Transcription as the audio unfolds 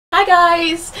Hi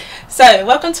guys! So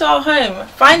welcome to our home.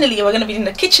 Finally we're going to be doing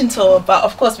the kitchen tour, but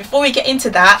of course before we get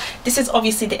into that, this is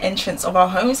obviously the entrance of our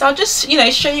home, so I'll just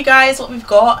show you guys what we've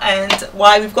got and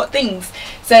why we've got things.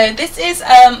 So this is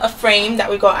a frame that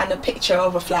we got and a picture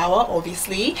of a flower,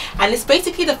 obviously, and it's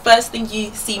basically the first thing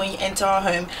you see when you enter our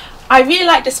home. I really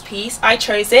like this piece. I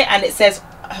chose it and it says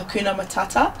Hakuna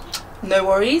Matata, no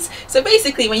worries. So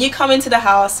basically when you come into the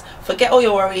house, forget all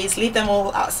your worries, leave them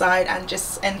all outside and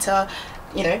just enter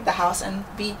the house and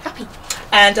be happy.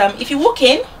 And if you walk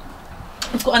in,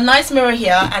 we've got a nice mirror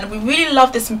here, and we really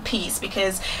love this piece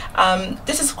because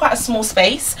this is quite a small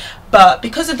space, but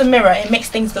because of the mirror it makes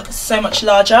things look so much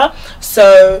larger.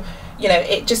 So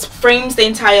it just frames the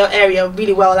entire area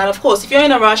really well. And of course if you're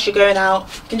in a rush, you're going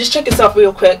out, you can just check yourself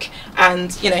real quick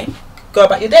and go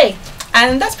about your day.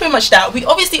 And that's pretty much that. We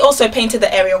obviously also painted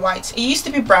the area white. It used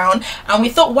to be brown and we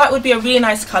thought white would be a really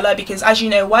nice colour because, as you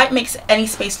know, white makes any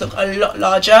space look a lot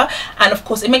larger, and of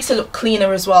course it makes it look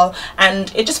cleaner as well,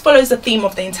 and it just follows the theme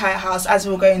of the entire house. As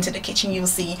we'll go into the kitchen, you'll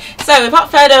see. So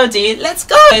without further ado, let's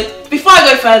go! Before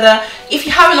I go further, if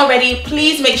you haven't already,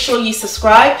 please make sure you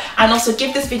subscribe and also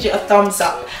give this video a thumbs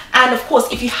up. And of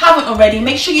course, if you haven't already,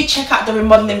 make sure you check out the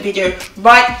remodeling video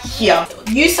right here.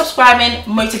 You subscribing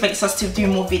motivates us to do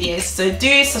more videos, so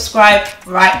do subscribe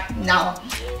right now.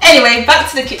 Anyway, back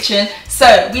to the kitchen.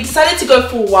 So we decided to go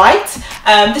for white.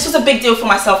 This was a big deal for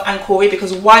myself and Corey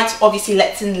because white obviously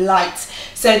lets in light.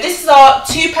 So this is our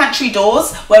two pantry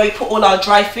doors where we put all our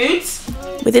dry foods.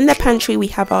 Within the pantry we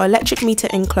have our electric meter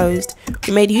enclosed.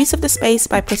 We made use of the space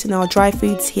by putting our dry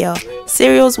foods here,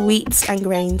 cereals, wheats and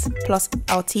grains, plus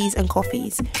our teas and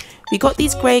coffees. We got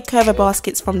these grey curver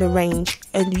baskets from The Range,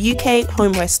 a UK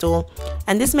homeware store,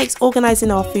 and this makes organising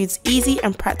our foods easy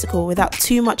and practical without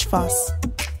too much fuss.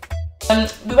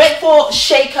 We went for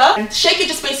shaker, and shaker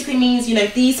just basically means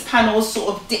these panels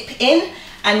sort of dip in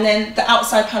and then the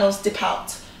outside panels dip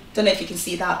out. Don't know if you can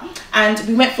see that. And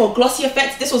we went for a glossy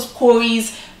effect. This was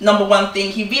Corey's #1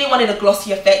 thing. He really wanted a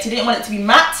glossy effect. He didn't want it to be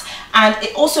matte, and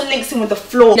it also links in with the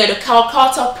floor. The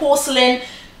Calcutta porcelain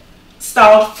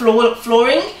style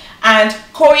flooring, and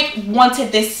Corey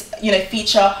wanted this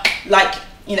feature, like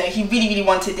he really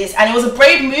wanted this, and it was a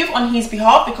brave move on his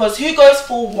behalf because who goes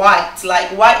for white? Like,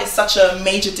 white is such a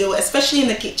major deal, especially in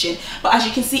the kitchen, but as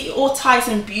you can see it all ties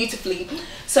in beautifully.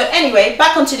 So anyway,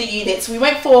 back onto the units. We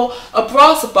went for a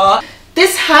brass bar.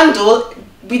 This handle,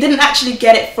 we didn't actually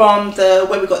get it from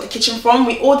where we got the kitchen from.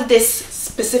 We ordered this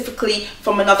specifically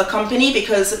from another company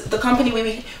because the company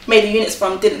we made the units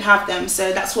from didn't have them,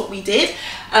 so that's what we did.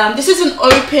 This is an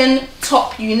open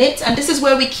top unit, and this is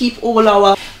where we keep all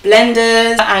our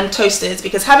blenders and toasters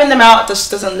because having them out just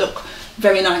doesn't look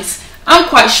very nice. I'm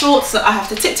quite short, so I have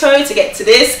to tiptoe to get to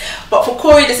this, but for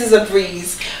Corey this is a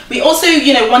breeze. We also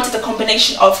wanted a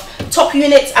combination of top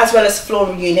units as well as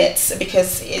floor units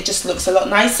because it just looks a lot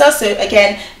nicer. So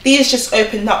again, these just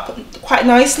opened up quite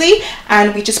nicely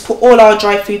and we just put all our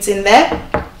dry foods in there.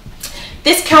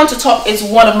 This countertop is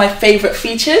one of my favourite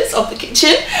features of the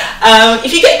kitchen.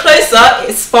 If you get closer,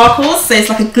 it sparkles, so it's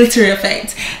like a glittery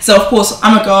effect. So of course,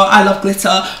 I'm a girl, I love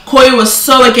glitter. Corey was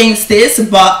so against this,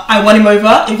 but I won him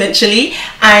over eventually.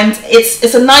 And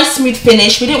it's a nice smooth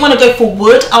finish. We didn't want to go for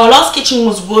wood. Our last kitchen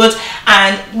was wood,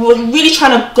 and we were really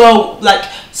trying to go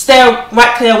stay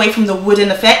right clear away from the wooden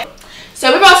effect.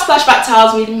 So with our splashback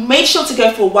tiles, we made sure to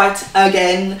go for white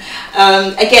again.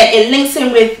 Again, it links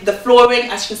in with the flooring.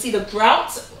 As you can see, the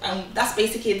grout, that's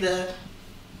basically the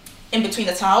in between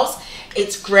the tiles.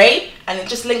 It's grey, and it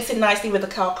just links in nicely with the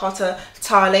Calcutta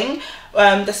tiling.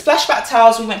 The splashback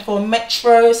tiles, we went for a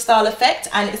metro style effect,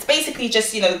 and it's basically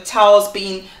just tiles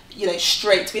being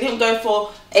straight. We didn't go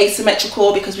for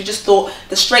asymmetrical because we just thought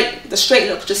the straight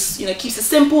look just keeps it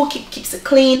simple, keeps it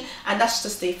clean, and that's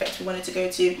just the effect we wanted to go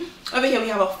to. Over here we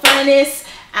have our furnace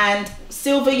and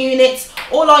silver units.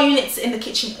 All our units in the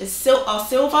kitchen are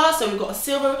silver, so we've got a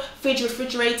silver fridge,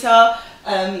 refrigerator,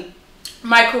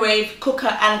 microwave,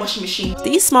 cooker and washing machine.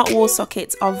 These smart wall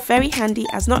sockets are very handy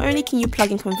as not only can you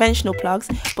plug in conventional plugs,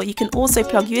 but you can also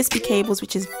plug USB cables,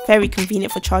 which is very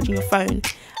convenient for charging your phone.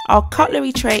 Our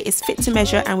cutlery tray is fit to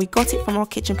measure and we got it from our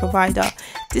kitchen provider.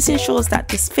 This ensures that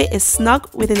this fit is snug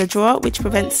within the drawer, which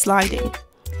prevents sliding.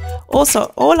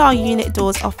 Also, all our unit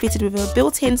doors are fitted with a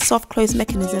built-in soft close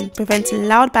mechanism, preventing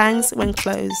loud bangs when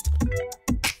closed.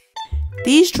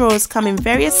 These drawers come in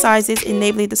various sizes,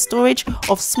 enabling the storage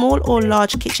of small or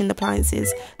large kitchen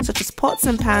appliances, such as pots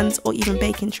and pans or even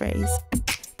baking trays.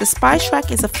 The spice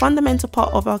rack is a fundamental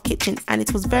part of our kitchen, and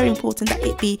it was very important that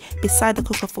it be beside the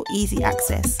cooker for easy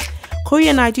access. Corey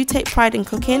and I do take pride in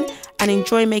cooking, and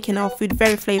enjoy making our food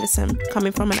very flavoursome,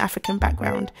 coming from an African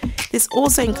background. This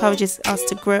also encourages us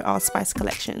to grow our spice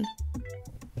collection.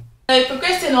 So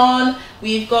progressing on,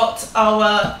 we've got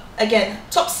our, again,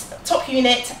 top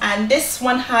unit, and this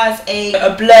one has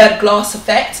a blurred glass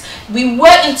effect. We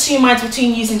were in two minds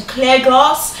between using clear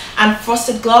glass and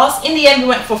frosted glass. In the end, we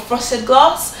went for frosted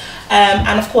glass.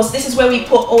 And of course, this is where we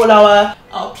put all our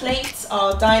plates,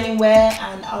 our dining ware,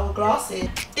 and our glasses.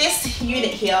 This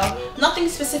unit here, nothing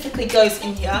specifically goes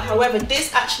in here. However,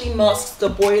 this actually masks the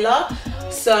boiler,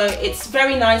 so it's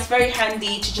very nice, very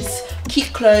handy to just keep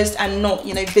closed and not,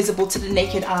 you know, visible to the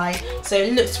naked eye. So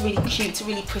it looks really cute,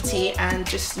 really pretty, and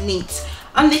just neat.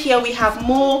 Under here we have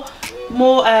more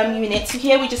units.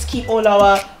 Here we just keep all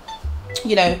our,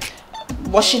 you know,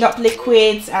 washing up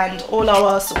liquids and all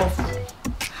our sort of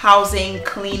housing,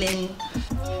 cleaning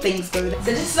things go there.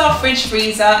 So this is our fridge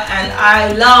freezer, and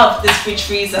I love this fridge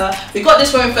freezer. We got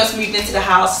this when we first moved into the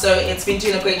house, so it's been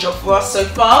doing a great job for us so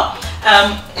far.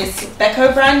 It's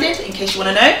Beko branded, in case you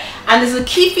want to know. And there's a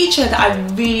key feature that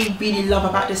I really love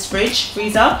about this fridge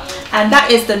freezer, and that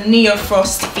is the Neo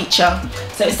Frost feature.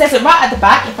 So it says it right at the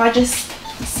back. If I just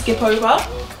skip over,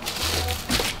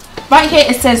 right here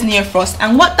it says Neo Frost,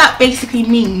 and what that basically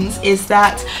means is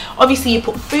that obviously you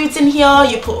put foods in here,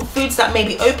 you put foods that may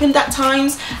be opened at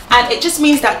times, and it just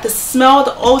means that the smell,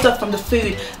 the odour from the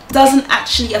food doesn't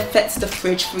actually affect the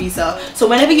fridge freezer. So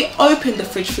whenever you open the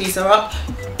fridge freezer up,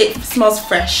 it smells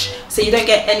fresh. So you don't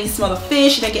get any smell of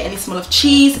fish, you don't get any smell of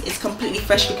cheese. It's completely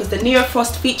fresh because the Neo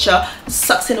Frost feature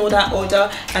sucks in all that odour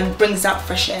and brings out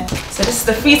fresh air. So this is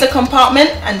the freezer compartment,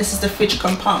 and this is the fridge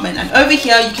compartment. And over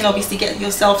here you can obviously get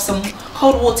yourself some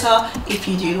cold water if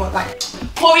you do want that.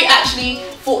 Corey actually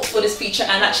fought for this feature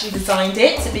and actually designed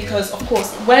it, because of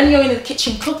course when you're in the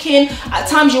kitchen cooking, at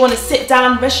times you want to sit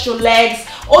down, rest your legs,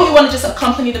 or you want to just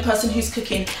accompany the person who's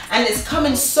cooking, and it's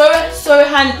coming so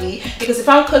handy, because if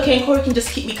I'm cooking, Corey can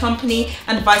just keep me company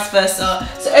and vice versa.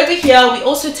 So over here we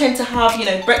also tend to have, you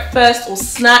know, breakfast or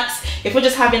snacks. If we're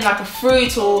just having like a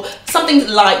fruit or something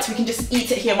light, we can just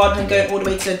eat it here rather than going all the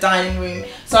way to the dining room.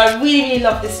 So I really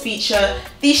love this feature.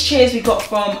 These chairs we got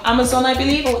from Amazon, I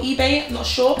believe, or eBay, I'm not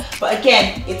sure, but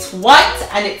again, it's white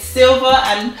and it's silver,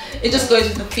 and it just goes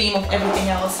with the theme of everything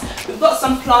else. We've got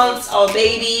some plants, our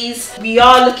babies. We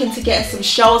are looking to get some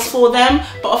shelves for them,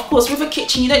 but of course with a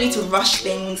kitchen you don't need to rush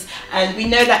things, and we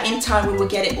know that in time we will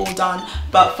get it all done,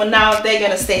 but for now they're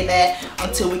going to stay there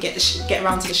until we get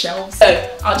around to the shelves.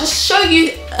 So I'll just show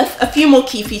you a few more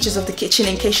key features of the kitchen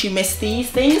in case you missed these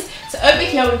things. So over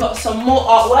here we've got some more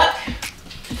artwork.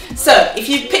 So if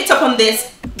you picked up on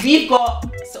this, we've got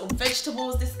sort of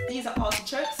vegetables. These are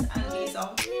artichokes and these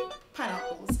are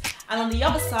pineapples. And on the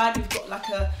other side we've got like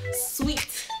a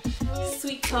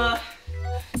sweeter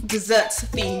dessert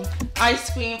theme,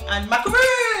 ice cream and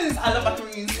macaroons. I love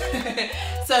macaroons.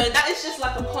 So that is just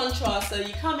like a contrast. So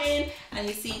you come in and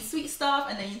you see sweet stuff,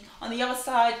 and then on the other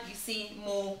side you see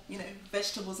more, you know,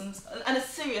 vegetables and a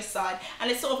serious side,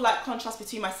 and it's sort of like contrast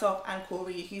between myself and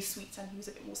Corey, who's sweet and who's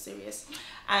a bit more serious.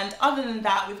 And other than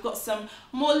that, we've got some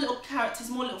more little characters,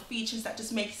 more little features that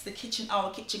just makes the kitchen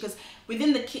our kitchen, because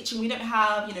within the kitchen we don't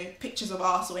have, you know, pictures of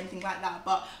us or anything like that,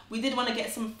 but we did want to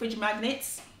get some fridge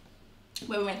magnets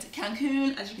where we went to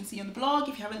Cancun, as you can see on the blog.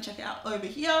 If you haven't, checked it out over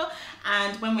here.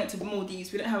 And when we went to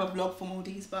Maldives, we don't have a vlog for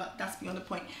Maldives, but that's beyond the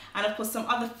point. And of course some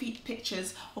other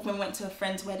pictures of when we went to a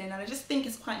friend's wedding, and I just think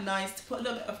it's quite nice to put a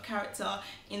little bit of character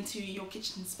into your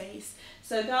kitchen space.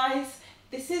 So guys,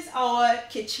 this is our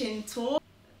kitchen tour.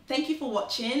 Thank you for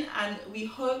watching, and we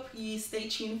hope you stay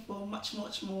tuned for much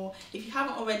more. If you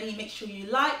haven't already, make sure you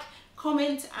like,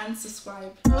 comment and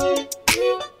subscribe.